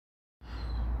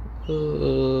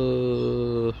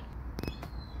Where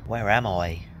am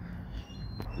I?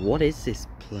 What is this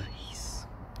place?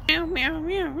 Meow, meow,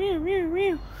 meow, meow, meow,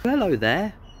 meow. Hello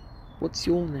there. What's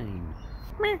your name?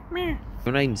 Meow, meow.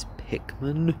 Your name's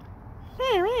Pikmin.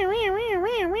 Meow, meow, meow, meow,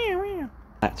 meow, meow, meow.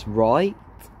 That's right.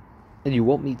 And you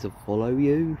want me to follow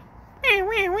you? Meow,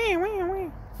 meow, meow, meow,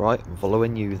 meow. Right, I'm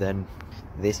following you then.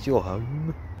 This your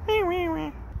home? Meow, meow,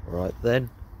 meow. Right then.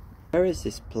 Where is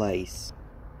this place?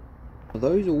 Are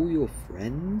those all your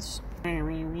friends? Meow,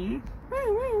 meow, meow.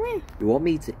 Meow, meow, meow. You want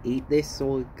me to eat this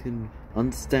so I can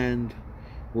understand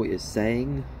what you're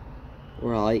saying?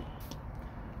 Right.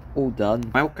 All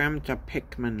done. Welcome to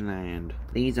Pikmin Land.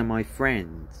 These are my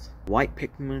friends. White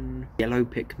Pikmin, yellow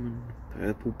Pikmin,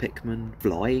 purple Pikmin,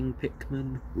 flying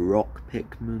Pikmin, rock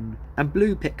Pikmin, and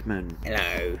blue Pikmin.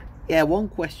 Hello. Yeah, one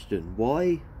question.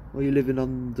 Why are you living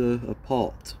under a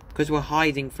pot? Because we're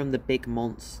hiding from the big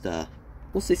monster.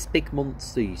 What's this big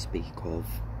monster you speak of?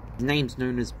 His name's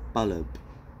known as Bulb.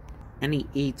 And he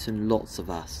eaten lots of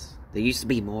us. There used to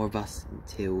be more of us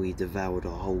until he devoured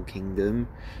our whole kingdom,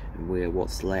 and we're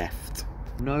what's left.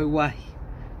 No way.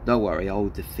 Don't worry, I'll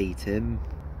defeat him.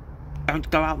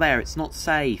 Don't go out there, it's not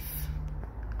safe.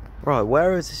 Right,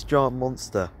 where is this giant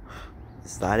monster?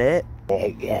 Is that it?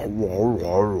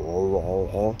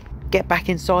 Get back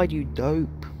inside, you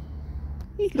dope.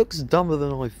 He looks dumber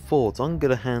than I thought. I'm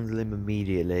gonna handle him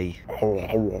immediately.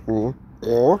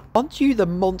 Aren't you the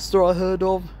monster I heard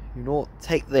of? You know what?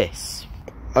 Take this.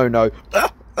 Oh no.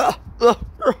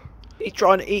 He's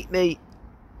trying to eat me.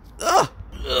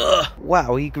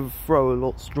 Wow, he can throw a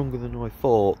lot stronger than I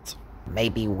thought.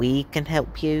 Maybe we can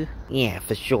help you? Yeah,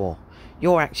 for sure.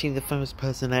 You're actually the first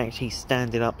person actually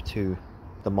standing up to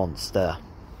the monster.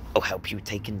 I'll help you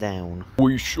take him down.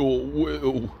 We sure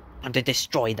will. And to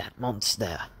destroy that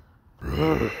monster.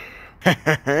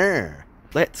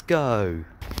 Let's go.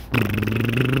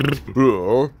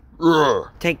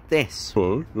 Take this.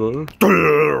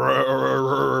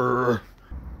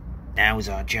 Now's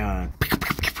our chance.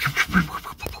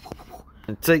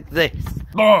 And take this.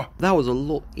 That was a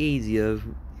lot easier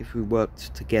if we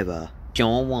worked together.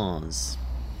 Sure was.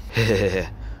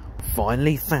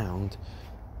 Finally found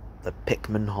the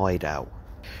Pikmin hideout.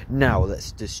 Now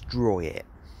let's destroy it.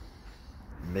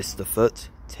 Mr. Foot,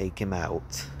 take him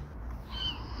out.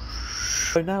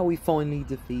 So now we finally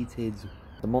defeated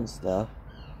the monster.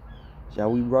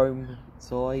 Shall we roam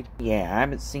inside? Yeah, I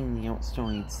haven't seen the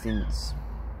outside since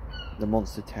The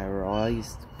monster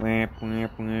terrorized. Whap.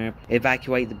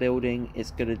 Evacuate the building, it's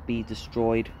gonna be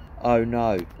destroyed. Oh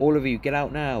no. All of you, get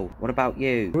out now. What about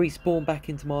you? Respawn back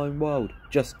into my own world.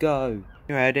 Just go.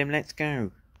 You heard him, let's go.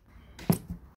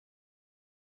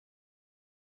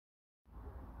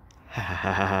 Ha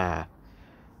ha ha ha.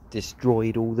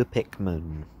 Destroyed all the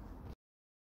Pikmin.